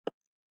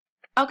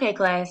Okay,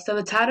 class, so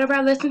the title of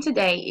our lesson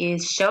today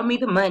is Show Me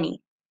the Money.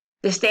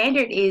 The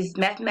standard is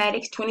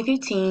Mathematics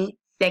 2015,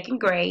 second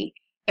grade,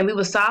 and we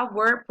will solve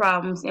word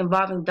problems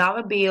involving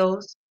dollar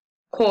bills,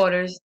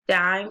 quarters,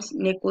 dimes,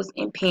 nickels,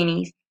 and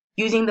pennies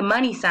using the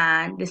money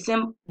sign,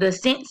 the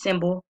cent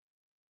symbol,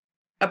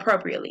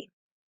 appropriately.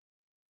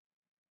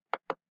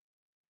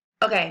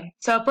 Okay,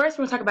 so first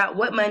we're going to talk about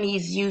what money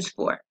is used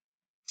for.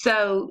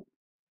 So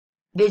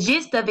the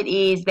gist of it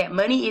is that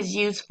money is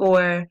used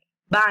for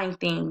buying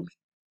things.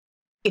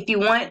 If you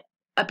want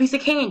a piece of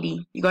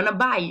candy, you're going to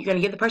buy it. You're going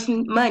to give the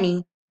person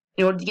money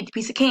in order to get the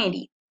piece of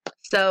candy.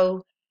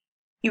 So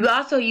you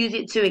also use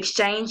it to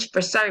exchange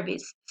for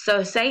service.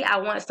 So say I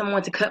want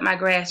someone to cut my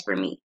grass for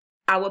me.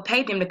 I will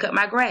pay them to cut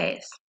my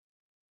grass.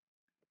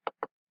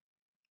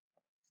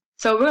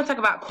 So we're going to talk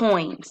about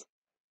coins.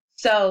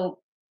 So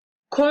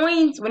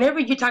coins, whenever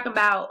you talk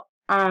about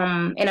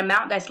an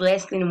amount that's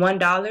less than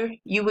 $1,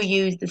 you will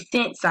use the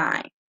cent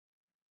sign.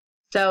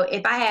 So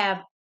if I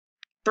have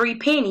 3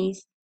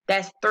 pennies,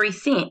 that's 3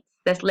 cents.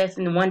 That's less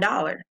than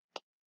 $1.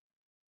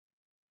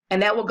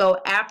 And that will go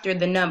after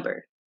the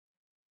number.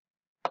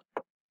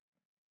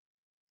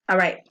 All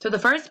right, so the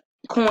first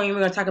coin we're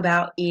going to talk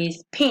about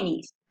is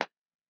pennies.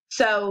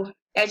 So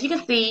as you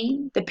can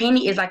see, the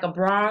penny is like a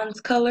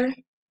bronze color.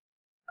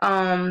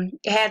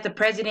 It has the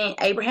President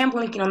Abraham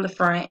Lincoln on the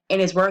front and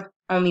is worth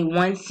only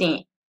 1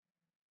 cent.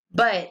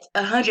 But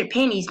 100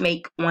 pennies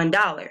make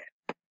 $1.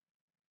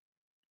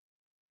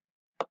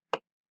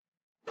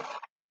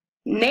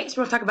 Next,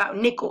 we're going to talk about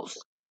nickels.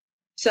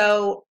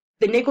 So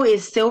the nickel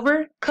is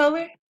silver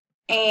color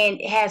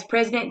and it has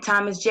President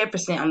Thomas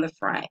Jefferson on the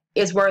front.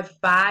 It's worth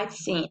 5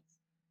 cents.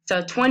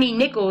 So 20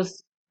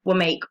 nickels will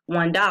make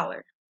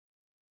 $1.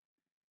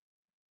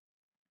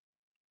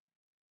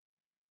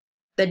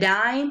 The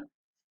dime.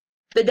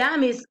 The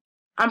dime is,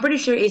 I'm pretty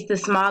sure it's the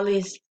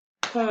smallest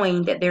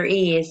coin that there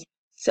is.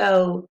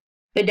 So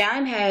the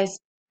dime has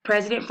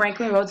President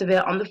Franklin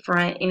Roosevelt on the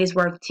front and is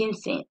worth 10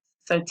 cents.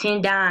 So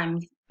 10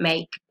 dimes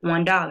make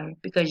 $1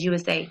 because you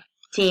would say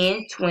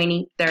 10,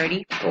 20,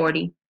 30,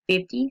 40,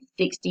 50,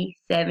 60,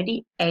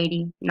 70,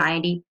 80,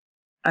 90,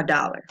 a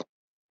dollar.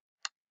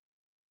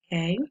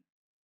 Okay.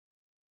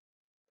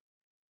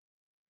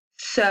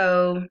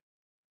 So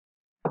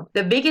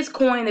the biggest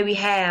coin that we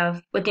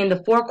have within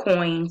the 4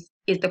 coins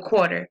is the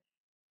quarter.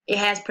 It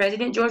has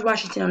President George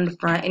Washington on the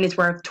front and it's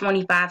worth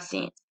 25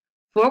 cents.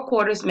 4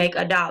 quarters make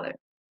 $1.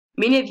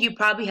 Many of you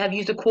probably have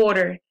used a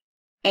quarter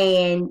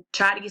and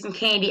tried to get some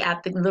candy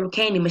out the little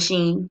candy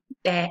machine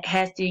that you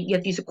have to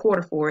use a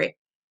quarter for it.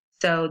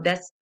 So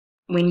that's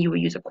when you will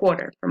use a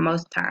quarter for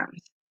most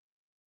times.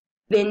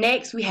 Then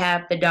next we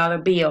have the dollar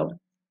bill.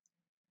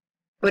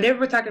 Whenever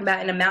we're talking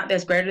about an amount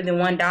that's greater than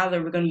 $1,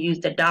 we're going to use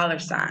the dollar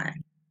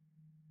sign.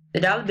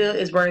 The dollar bill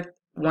is worth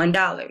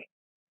 $1.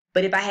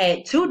 But if I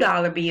had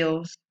 $2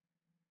 bills,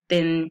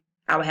 then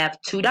I would have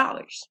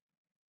 $2.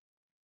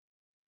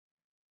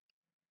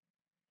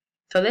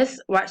 So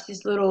let's watch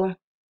this little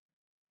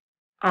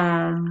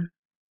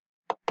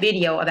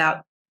video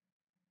about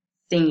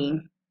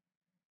singing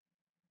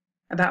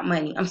about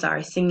money. I'm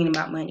sorry, singing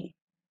about money.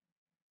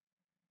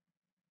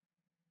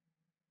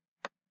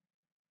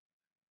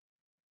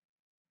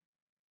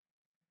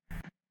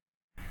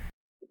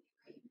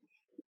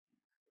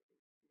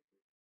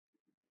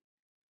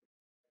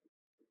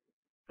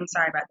 I'm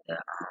sorry about the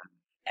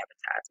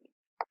advertisement.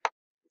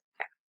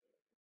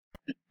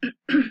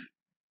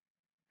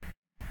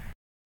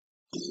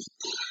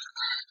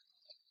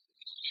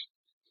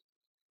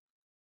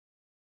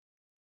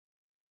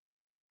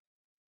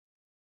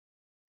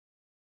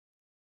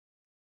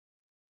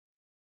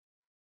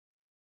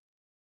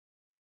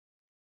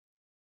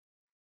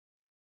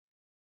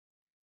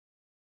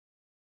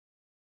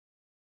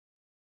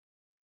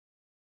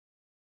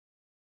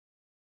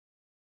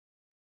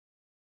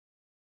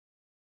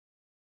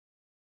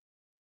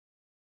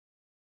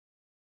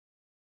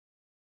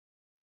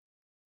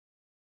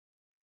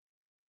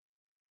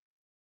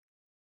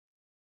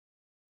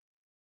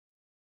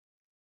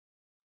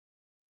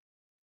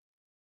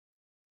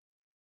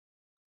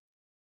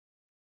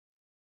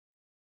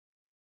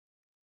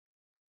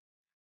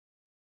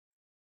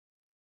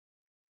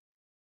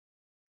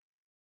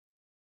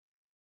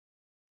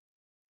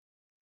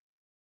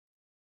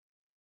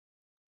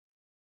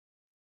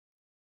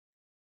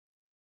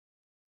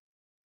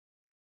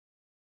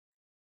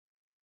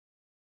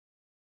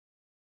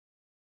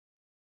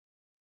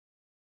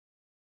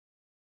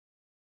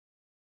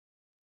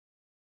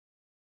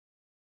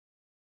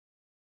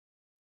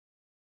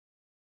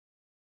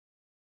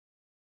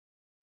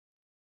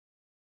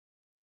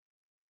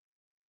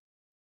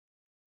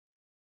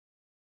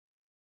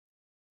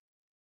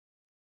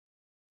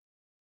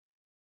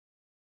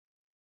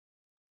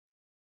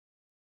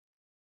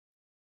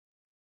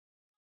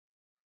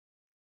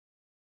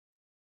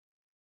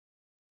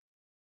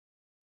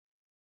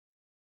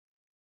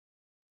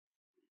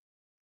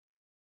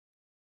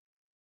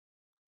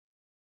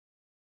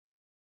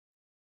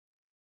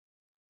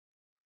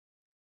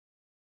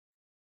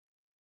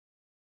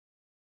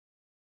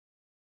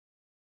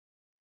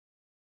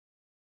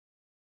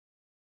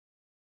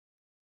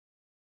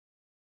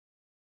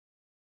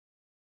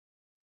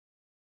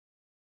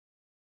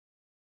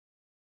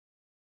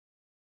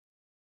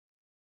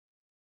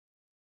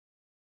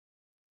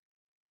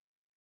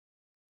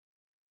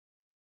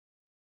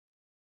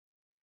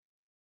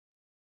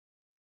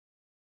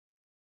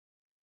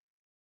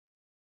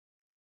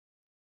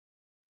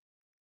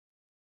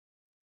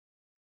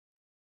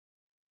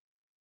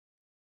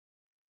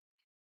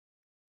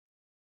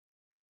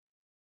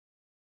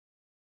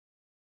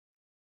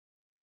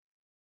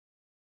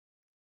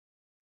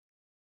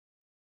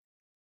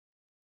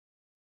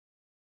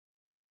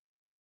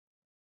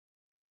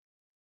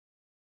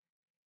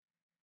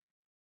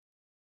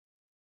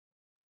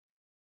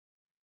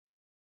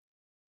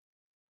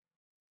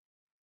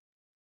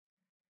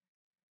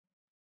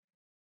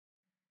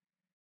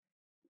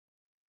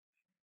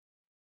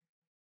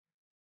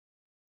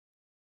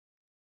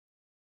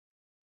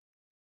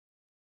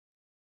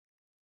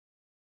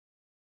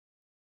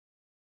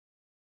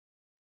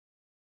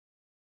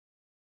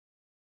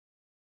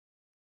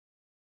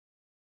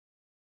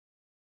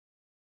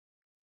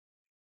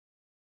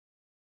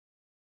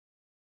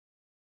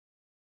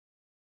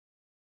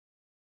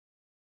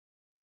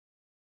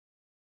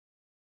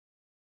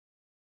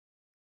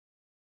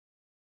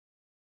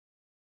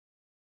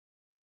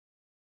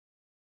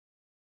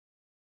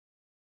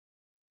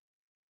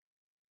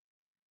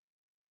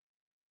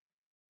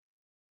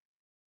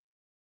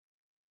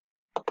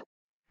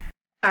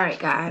 Alright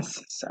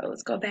guys, so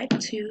let's go back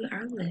to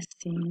our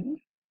lesson.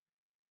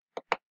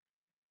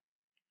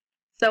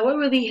 So what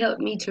really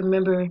helped me to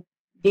remember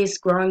this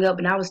growing up,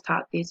 and I was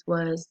taught this,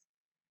 was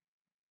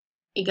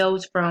it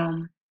goes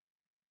from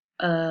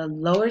a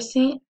lower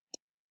cent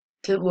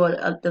to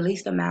the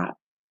least amount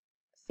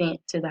cent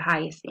to the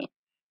highest cent.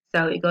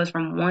 So it goes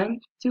from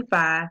 1 to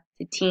 5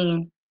 to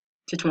 10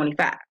 to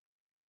 25.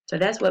 So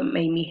that's what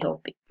made me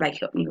help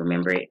me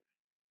remember it.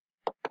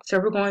 So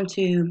we're going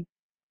to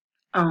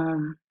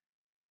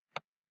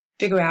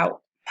figure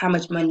out how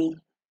much money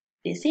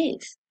this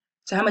is.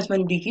 So how much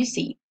money do you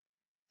see?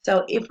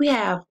 So if we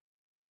have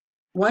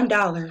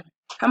 $1,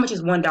 how much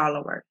is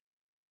 $1 worth?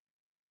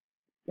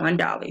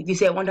 $1. If you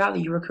said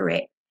 $1, you were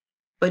correct.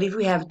 But if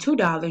we have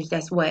 $2,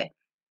 that's what?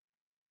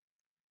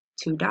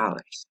 $2.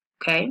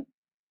 Okay.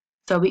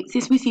 So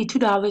since we see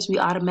 $2, we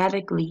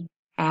automatically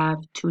have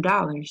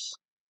 $2.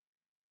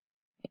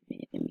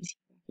 Let me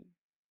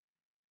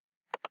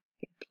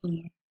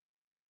see.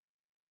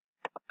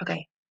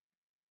 Okay.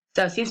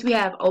 So since we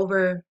have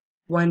over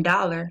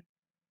 $1,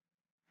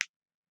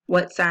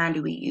 what sign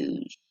do we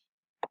use?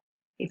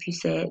 If you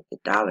said the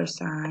dollar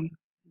sign,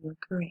 you're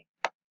correct.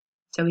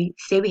 So we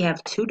say we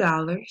have $2.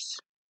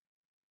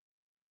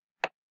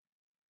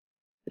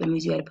 That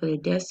means you got to put a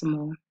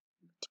decimal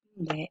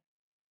between that.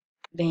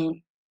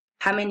 Then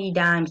how many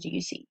dimes do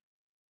you see?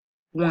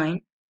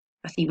 1.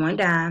 I see 1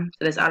 dime,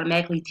 so that's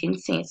automatically 10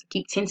 cents.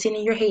 Keep 10 cents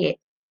in your head.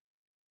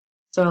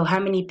 So how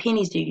many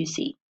pennies do you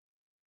see?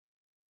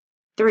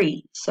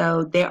 3.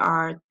 So there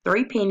are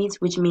 3 pennies,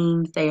 which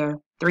means they are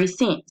 3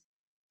 cents.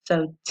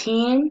 So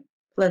 10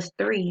 plus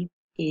 3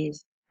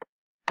 is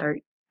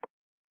 13.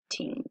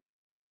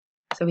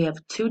 So we have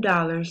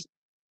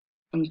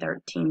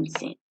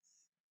 $2.13.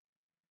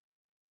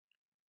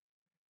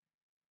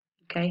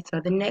 Okay, so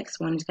the next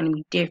one is going to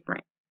be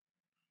different.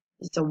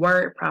 It's a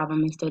word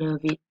problem instead of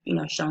it,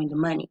 showing the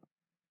money.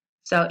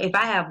 So if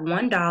I have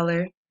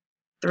 $1,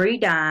 3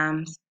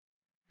 dimes,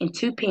 and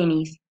 2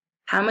 pennies,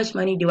 how much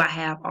money do I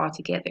have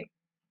altogether?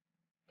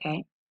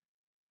 Okay,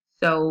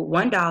 so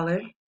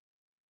 $1.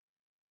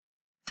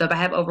 So if I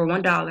have over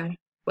 $1,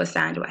 what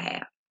sign do I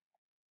have?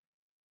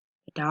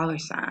 The dollar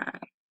sign.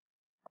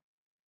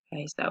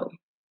 Okay, so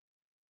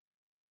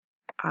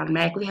I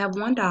automatically have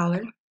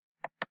 $1.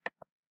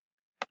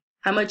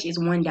 How much is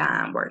 1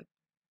 dime worth?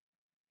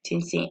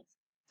 10 cents.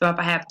 So if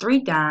I have 3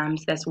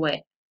 dimes, that's what?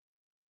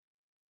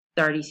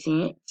 30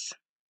 cents.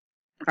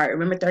 All right,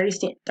 remember 30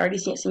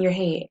 cents in your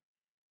head.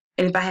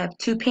 And if I have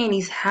 2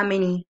 pennies, how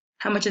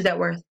much is that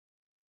worth?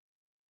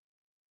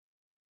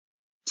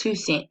 2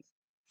 cents.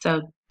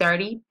 So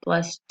 30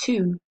 plus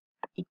 2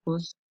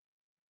 equals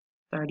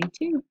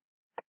 32.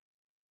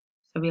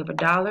 So we have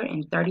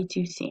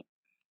 $1.32.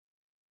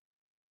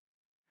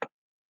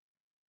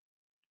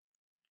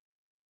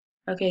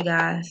 Okay,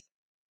 guys.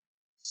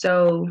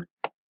 So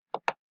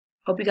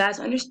hope you guys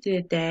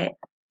understood that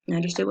and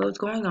understood what was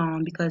going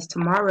on, because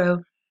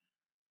tomorrow,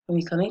 when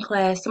we come in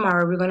class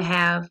tomorrow,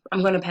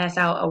 I'm going to pass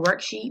out a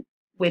worksheet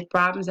with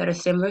problems that are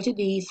similar to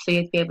these, so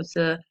you'll be able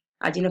to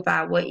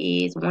identify what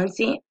is 1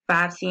 cent,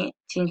 5 cent,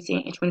 10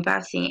 cent, and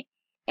 25 cent,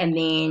 and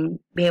then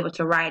be able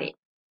to write it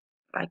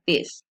like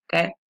this,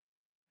 okay?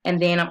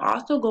 And then I'm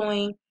also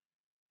going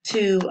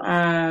to,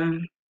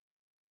 I'm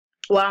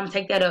going to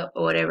take that up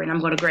or whatever, and I'm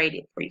going to grade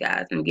it for you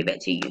guys and give that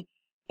to you.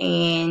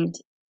 And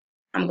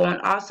I'm going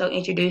to also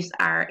introduce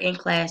our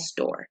in-class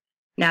store.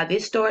 Now,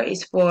 this store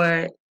is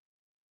for,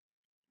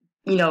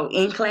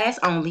 in class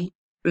only.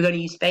 We're going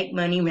to use fake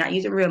money. We're not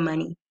using real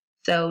money.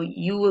 So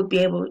you would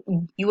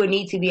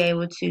need to be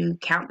able to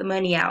count the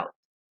money out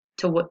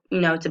to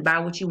to buy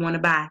what you want to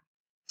buy.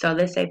 So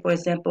let's say, for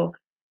example,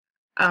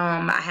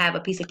 I have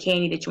a piece of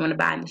candy that you want to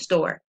buy in the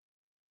store.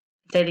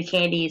 Say the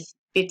candy is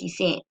 50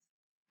 cents.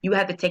 You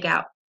have to take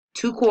out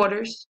 2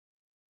 quarters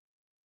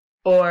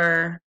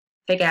or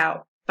take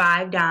out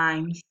 5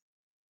 dimes.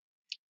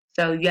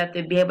 So you have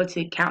to be able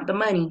to count the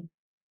money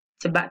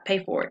to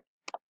pay for it.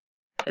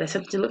 That's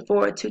something to look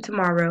forward to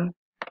tomorrow.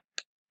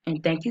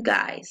 And thank you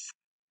guys.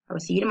 I will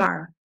see you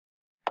tomorrow.